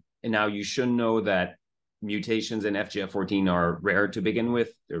 And now you should know that mutations in FGF14 are rare to begin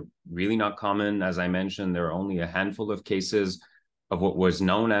with. They're really not common. As I mentioned, there are only a handful of cases of what was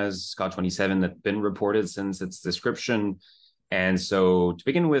known as SCA27 that have been reported since its description. And so to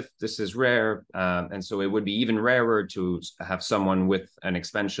begin with, this is rare. And so it would be even rarer to have someone with an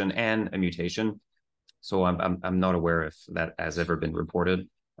expansion and a mutation. So I'm not aware if that has ever been reported.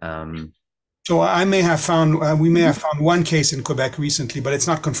 So I may have found, we may have found one case in Quebec recently, but it's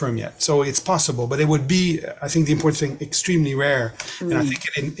not confirmed yet. So it's possible, but it would be, I think the important thing, extremely rare. And I think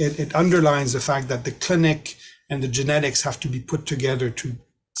it underlines the fact that the clinic and the genetics have to be put together to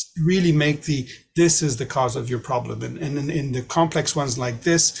really make this is the cause of your problem. And in the complex ones like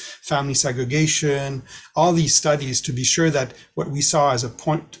this, family segregation, all these studies to be sure that what we saw as a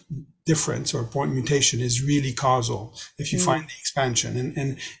point difference or point mutation is really causal if you find the expansion,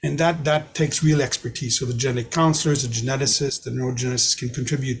 and that takes real expertise. So the genetic counselors, the geneticists, the neurogeneticists can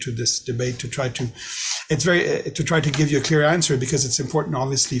contribute to this debate to try to give you a clear answer, because it's important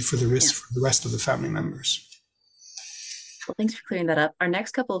obviously for the rest of the family members. Well, thanks for clearing that up. Our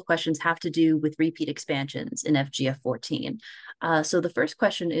next couple of questions have to do with repeat expansions in FGF14. So the first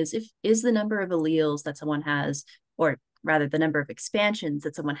question is the number of alleles that someone has, or rather the number of expansions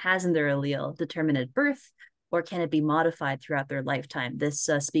that someone has in their allele, determined at birth, or can it be modified throughout their lifetime? This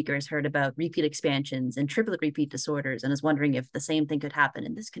speaker has heard about repeat expansions and triplet repeat disorders and is wondering if the same thing could happen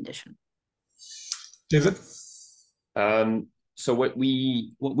in this condition. David? So what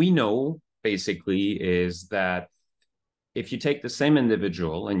we know basically is that if you take the same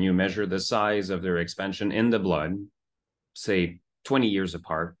individual and you measure the size of their expansion in the blood, say 20 years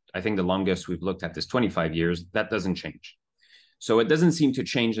apart, I think the longest we've looked at is 25 years, that doesn't change. So it doesn't seem to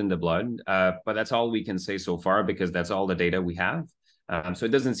change in the blood, but that's all we can say so far, because that's all the data we have. So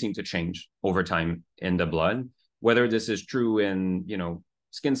it doesn't seem to change over time in the blood. Whether this is true in,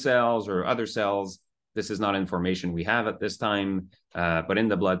 skin cells or other cells, this is not information we have at this time, but in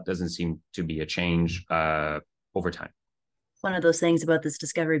the blood doesn't seem to be a change over time. One of those things about this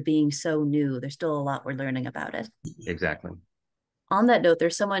discovery being so new, there's still a lot we're learning about it. Exactly. On that note,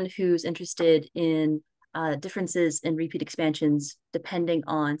 there's someone who's interested in differences in repeat expansions depending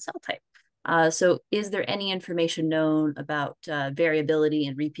on cell type. So is there any information known about variability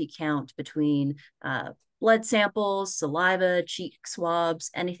in repeat count between blood samples, saliva, cheek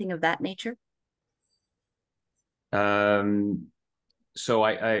swabs, anything of that nature? So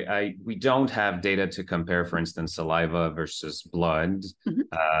we don't have data to compare, for instance, saliva versus blood.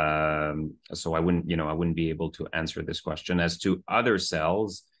 So I wouldn't be able to answer this question. As to other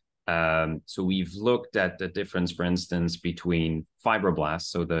cells, so we've looked at the difference, for instance, between fibroblasts,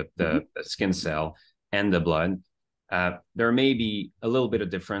 so the skin cell, and the blood. There may be a little bit of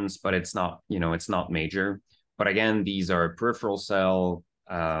difference, but it's not major. But again, these are peripheral cell,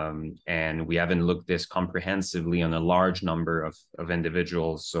 and we haven't looked this comprehensively on a large number of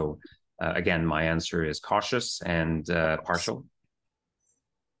individuals. So again, my answer is cautious and partial.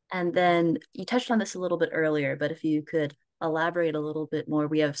 And then you touched on this a little bit earlier, but if you could elaborate a little bit more.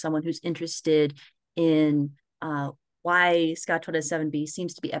 We have someone who's interested in why SCA27B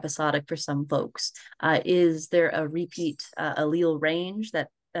seems to be episodic for some folks. Is there a repeat allele range that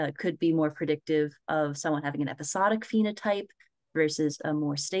could be more predictive of someone having an episodic phenotype versus a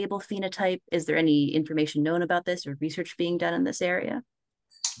more stable phenotype? Is there any information known about this or research being done in this area?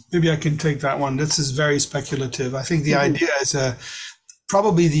 Maybe I can take that one. This is very speculative. I think the idea is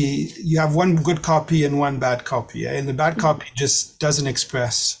probably you have one good copy and one bad copy, and the bad copy just doesn't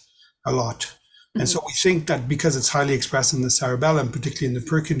express a lot. And so we think that because it's highly expressed in the cerebellum, particularly in the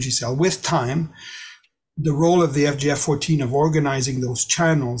Purkinje cell, with time, the role of the FGF14 of organizing those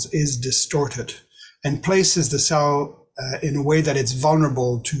channels is distorted and places the cell in a way that it's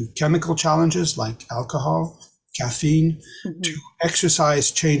vulnerable to chemical challenges like alcohol, caffeine, to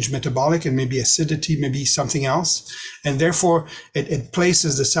exercise, change metabolic, and maybe acidity, maybe something else. And therefore, it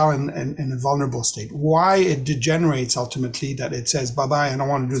places the cell in a vulnerable state. Why it degenerates ultimately, that it says, bye-bye, I don't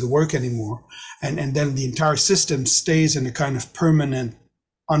want to do the work anymore. And then the entire system stays in a kind of permanent,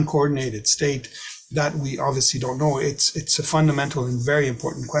 uncoordinated state that we obviously don't know. It's a fundamental and very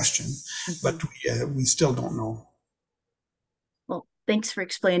important question, but we still don't know. Well, thanks for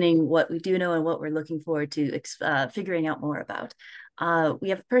explaining what we do know and what we're looking forward to figuring out more about. We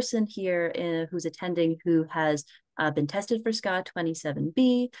have a person here who's attending who has been tested for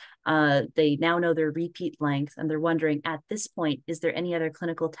SCA27B. They now know their repeat length, and they're wondering at this point, is there any other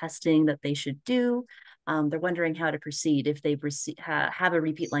clinical testing that they should do? They're wondering how to proceed if they have a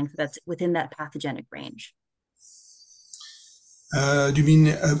repeat length that's within that pathogenic range. Do you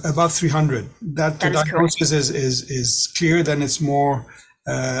mean above 300? That the diagnosis is clear, then it's more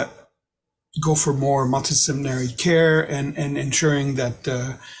go for more multidisciplinary care and ensuring that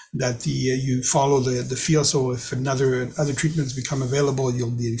you follow the field. So if other treatments become available,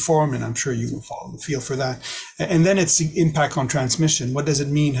 you'll be informed, and I'm sure you will follow the field for that. And then it's the impact on transmission. What does it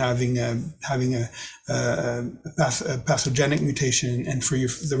mean having a pathogenic mutation and for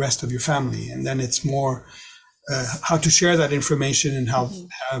the rest of your family? And then it's more how to share that information and how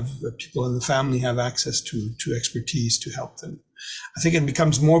have people in the family have access to expertise to help them. I think it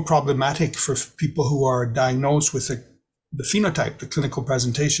becomes more problematic for people who are diagnosed with the phenotype, the clinical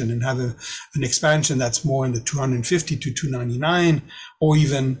presentation, and have an expansion that's more in the 250 to 299 or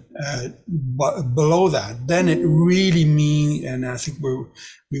even below that. Then it really means, and I think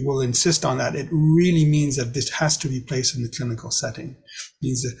we will insist on that, it really means that this has to be placed in the clinical setting. It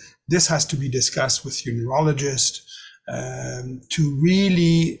means that this has to be discussed with your neurologist to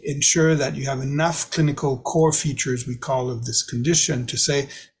really ensure that you have enough clinical core features, we call, of this condition to say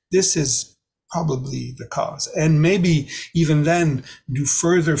this is probably the cause. And maybe even then do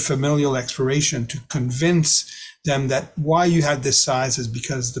further familial exploration to convince them that why you had this size is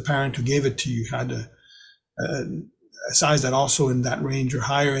because the parent who gave it to you had a size that also in that range or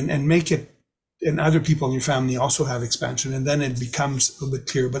higher, and make it, and other people in your family also have expansion, and then it becomes a little bit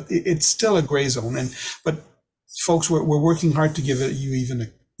clearer. But it's still a gray zone. But folks, we're working hard to give you even a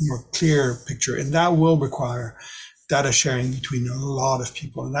more clear picture, and that will require data sharing between a lot of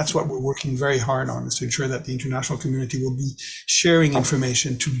people. And that's what we're working very hard on, is to ensure that the international community will be sharing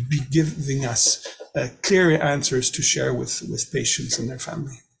information, to be giving us clear answers to share with patients and their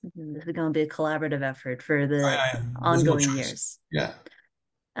family. This is going to be a collaborative effort for the ongoing years. Yeah.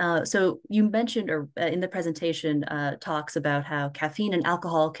 So you mentioned, or in the presentation, talks about how caffeine and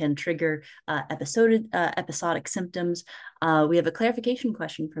alcohol can trigger episodic symptoms. We have a clarification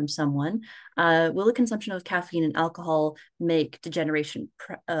question from someone. Will the consumption of caffeine and alcohol make degeneration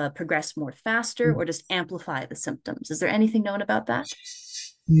progress more faster, or just amplify the symptoms? Is there anything known about that?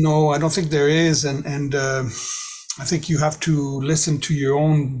 No, I don't think there is. And I think you have to listen to your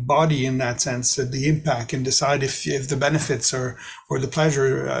own body in that sense, the impact, and decide if the benefits or the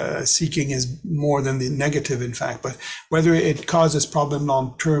pleasure seeking is more than the negative, in fact. But whether it causes problem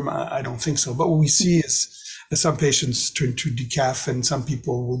long term, I don't think so. But what we see is some patients turn to decaf, and some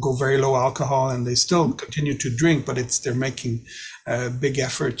people will go very low alcohol, and they still continue to drink, but they're making big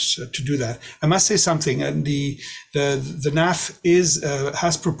efforts to do that. I must say something. The NAF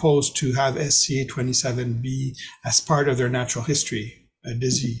has proposed to have SCA27B as part of their natural history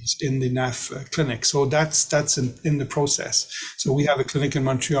disease in the NAF clinic. So that's in the process. So we have a clinic in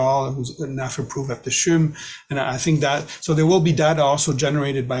Montreal who's NAF approved at the CHUM. And I think that, so there will be data also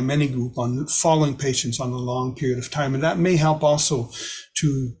generated by many groups on following patients on a long period of time. And that may help also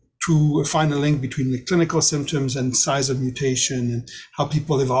to find a link between the clinical symptoms and size of mutation and how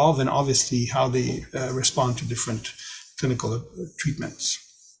people evolve, and obviously how they respond to different clinical treatments.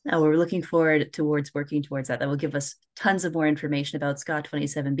 Now we're looking forward towards working towards that. That will give us tons of more information about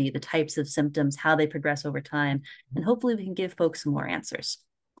SCA27B, the types of symptoms, how they progress over time, and hopefully we can give folks some more answers.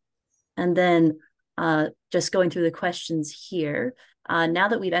 And then just going through the questions here, now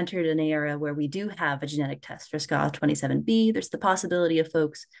that we've entered an era where we do have a genetic test for SCA27B, there's the possibility of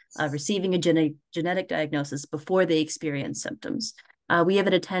folks receiving a genetic diagnosis before they experience symptoms. We have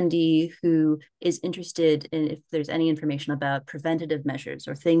an attendee who is interested in if there's any information about preventative measures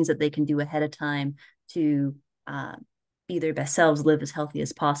or things that they can do ahead of time to be their best selves, live as healthy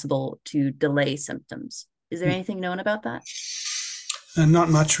as possible to delay symptoms. Is there anything known about that? Not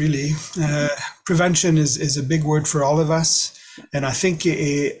much, really. Prevention is a big word for all of us. And I think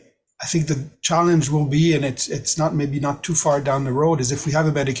the challenge will be, and it's not maybe not too far down the road, is if we have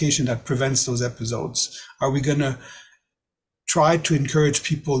a medication that prevents those episodes, are we going to try to encourage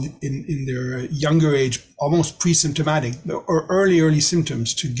people in their younger age, almost pre-symptomatic or early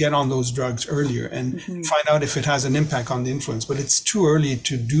symptoms, to get on those drugs earlier and find out if it has an impact on the influence. But it's too early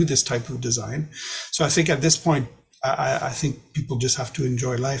to do this type of design. So I think at this point, I think people just have to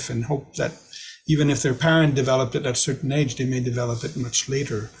enjoy life and hope that even if their parent developed it at a certain age, they may develop it much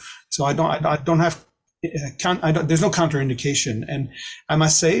later. So I don't have, there's no counterindication. And I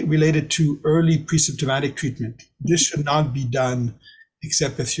must say, related to early pre-symptomatic treatment, this should not be done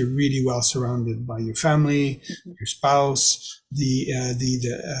except if you're really well surrounded by your family, your spouse, the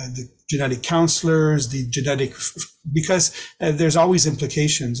genetic counselors, because there's always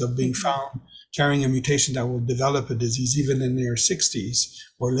implications of being found carrying a mutation that will develop a disease even in their 60s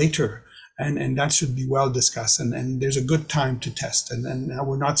or later. And that should be well discussed. And there's a good time to test. And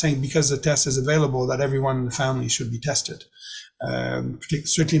we're not saying because the test is available that everyone in the family should be tested,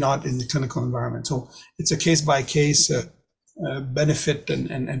 certainly not in the clinical environment. So it's a case-by-case benefit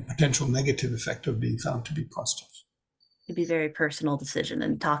and potential negative effect of being found to be positive. It'd be a very personal decision,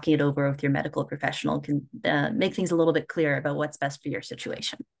 and talking it over with your medical professional can make things a little bit clearer about what's best for your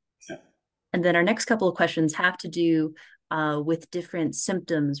situation. Yeah. And then our next couple of questions have to do with different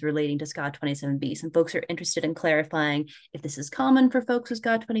symptoms relating to SCA27B. Some folks are interested in clarifying if this is common for folks with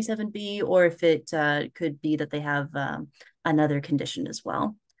SCA27B, or if it could be that they have another condition as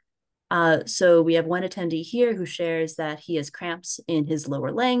well. So we have one attendee here who shares that he has cramps in his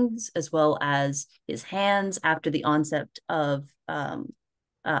lower legs as well as his hands after the onset of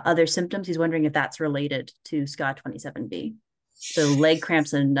other symptoms. He's wondering if that's related to SCA27B. So leg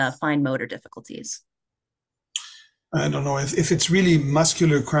cramps and fine motor difficulties. I don't know if it's really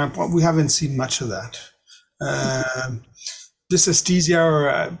muscular cramp. We haven't seen much of that. Dysesthesia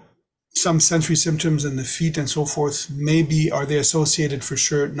or some sensory symptoms in the feet and so forth, maybe are they associated for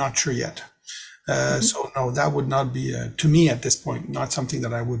sure? Not sure yet. So no, that would not be, to me at this point, not something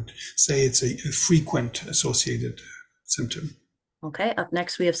that I would say it's a frequent associated symptom. Okay, up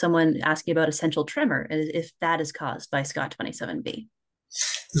next we have someone asking about essential tremor, if that is caused by SCA27B.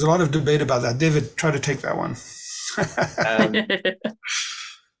 There's a lot of debate about that. David, try to take that one.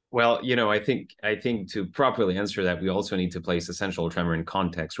 Well, I think to properly answer that, we also need to place essential tremor in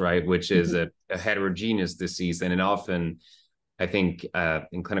context, right? Which is a heterogeneous disease, and it often, I think,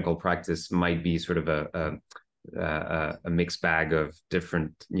 in clinical practice, might be sort of a mixed bag of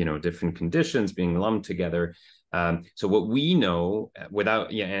different conditions being lumped together. So what we know,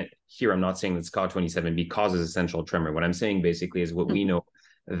 here I'm not saying that SCA27B causes essential tremor. What I'm saying basically is what we know,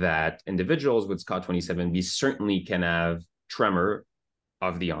 that individuals with SCA27B certainly can have tremor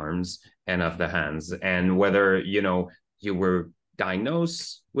of the arms and of the hands. And whether, you were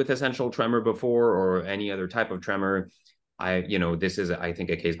diagnosed with essential tremor before or any other type of tremor, this is, I think,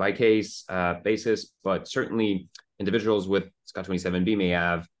 a case-by-case basis, but certainly individuals with SCA27B may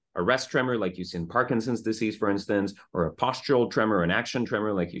have a rest tremor like you see in Parkinson's disease, for instance, or a postural tremor, an action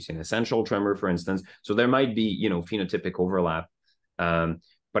tremor like you see in essential tremor, for instance. So there might be, phenotypic overlap.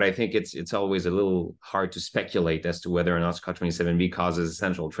 But I think it's always a little hard to speculate as to whether or not SCA27B causes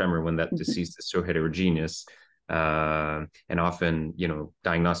essential tremor when that disease is so heterogeneous. And often,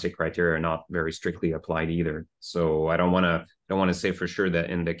 diagnostic criteria are not very strictly applied either. So I don't want to say for sure that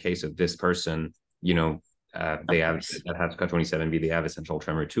in the case of this person, they have SCA27B, they have essential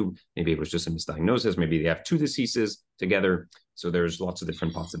tremor too. Maybe it was just a misdiagnosis. Maybe they have two diseases together. So there's lots of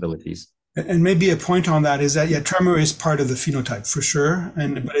different possibilities. And maybe a point on that is that, tremor is part of the phenotype for sure.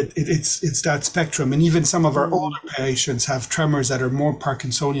 But it's that spectrum. And even some of our older patients have tremors that are more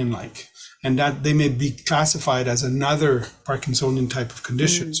Parkinsonian-like, and that they may be classified as another Parkinsonian type of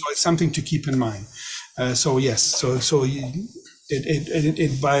condition. So it's something to keep in mind.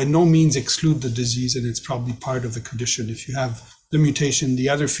 It by no means exclude the disease, and it's probably part of the condition. If you have the mutation, the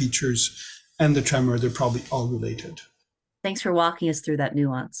other features, and the tremor, they're probably all related. Thanks for walking us through that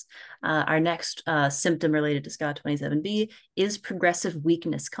nuance. Our next symptom related to SCA27B is progressive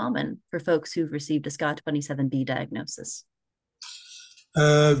weakness common for folks who've received a SCA27B diagnosis?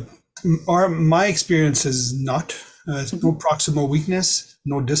 My experience is not. No proximal weakness,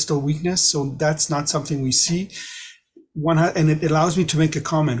 no distal weakness. So that's not something we see. And it allows me to make a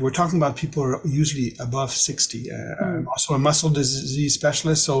comment. We're talking about people who are usually above 60. I'm also a muscle disease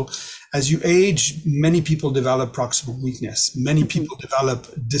specialist. So as you age, many people develop proximal weakness. Many people develop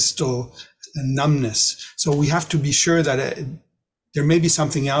distal numbness. So we have to be sure that there may be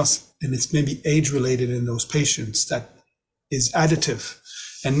something else, and it's maybe age related in those patients that is additive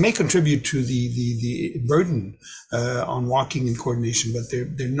and may contribute to the burden on walking and coordination, but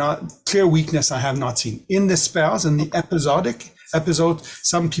they're not clear weakness. I have not seen in the spells and the episode.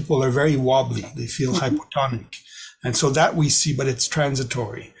 Some people are very wobbly; they feel hypotonic, and so that we see, but it's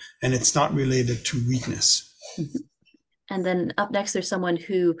transitory and it's not related to weakness. And then up next, there's someone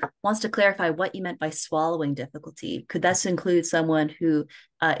who wants to clarify what you meant by swallowing difficulty. Could this include someone who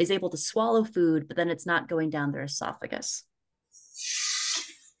is able to swallow food, but then it's not going down their esophagus?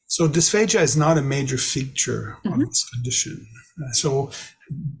 So dysphagia is not a major feature of this condition. So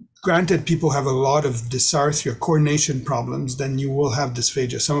granted, people have a lot of dysarthria, coordination problems, then you will have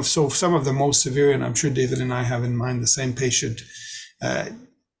dysphagia. Some of the most severe, and I'm sure David and I have in mind the same patient,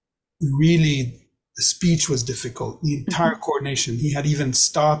 really the speech was difficult, the entire coordination. He had even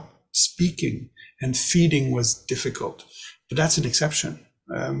stopped speaking, and feeding was difficult. But that's an exception.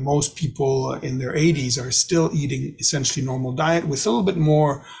 Most people in their 80s are still eating essentially normal diet with a little bit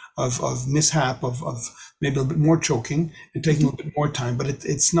more of mishap, of maybe a little bit more choking and taking a little bit more time. But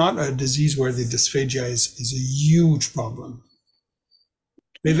it's not a disease where the dysphagia is a huge problem.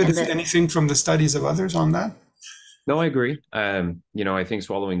 David, is anything from the studies of others on that? No, I agree. I think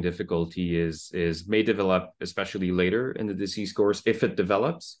swallowing difficulty may develop, especially later in the disease course, if it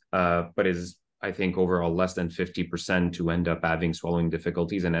develops, but is, I think, overall less than 50% to end up having swallowing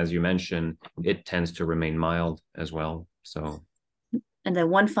difficulties. And as you mentioned, it tends to remain mild as well. So. And then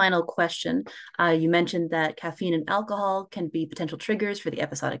one final question. You mentioned that caffeine and alcohol can be potential triggers for the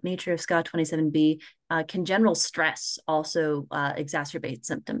episodic nature of SCA27B. Can general stress also exacerbate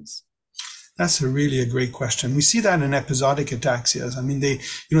symptoms? That's really a great question. We see that in episodic ataxias. I mean, they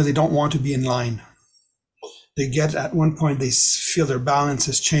don't want to be in line. They get at one point, they feel their balance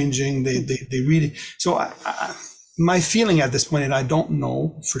is changing. They really, so my feeling at this point, and I don't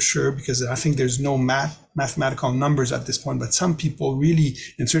know for sure because I think there's no mathematical numbers at this point, but some people really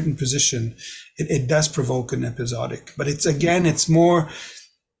in certain position, it does provoke an episodic, but it's more,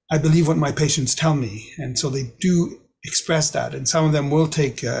 I believe what my patients tell me. And so they do express that. And some of them will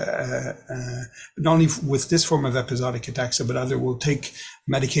take, not only with this form of episodic ataxia, but other will take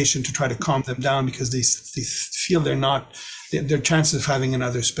medication to try to calm them down because they feel their chances of having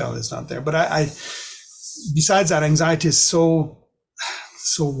another spell is not there. But besides that, anxiety is so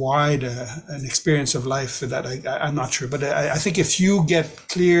wide an experience of life that I'm not sure. But I think if you get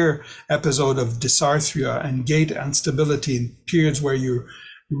clear episode of dysarthria and gait instability in periods where you're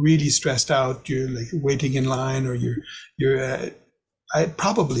really stressed out, you're like waiting in line, or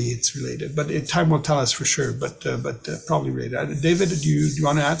probably it's related, but time will tell us for sure, but probably related. David, do you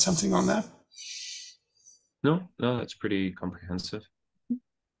want to add something on that? No, that's pretty comprehensive.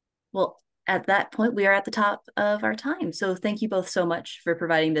 Well, At that point, we are at the top of our time. So thank you both so much for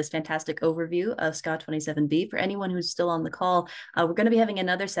providing this fantastic overview of SCA27B. For anyone who's still on the call, we're going to be having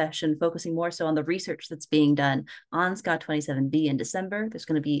another session focusing more so on the research that's being done on SCA27B in December. There's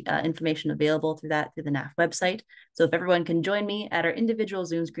going to be information available through the NAF website. So if everyone can join me at our individual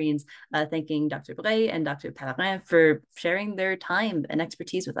Zoom screens, thanking Dr. Brais and Dr. Pellerin for sharing their time and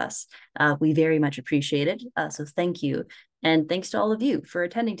expertise with us. We very much appreciate it. So thank you. And thanks to all of you for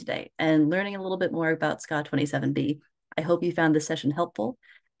attending today and learning a little bit more about SCA27B. I hope you found this session helpful.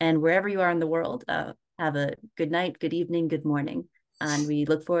 And wherever you are in the world, have a good night, good evening, good morning. And we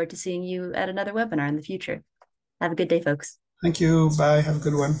look forward to seeing you at another webinar in the future. Have a good day, folks. Thank you. Bye. Have a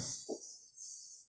good one.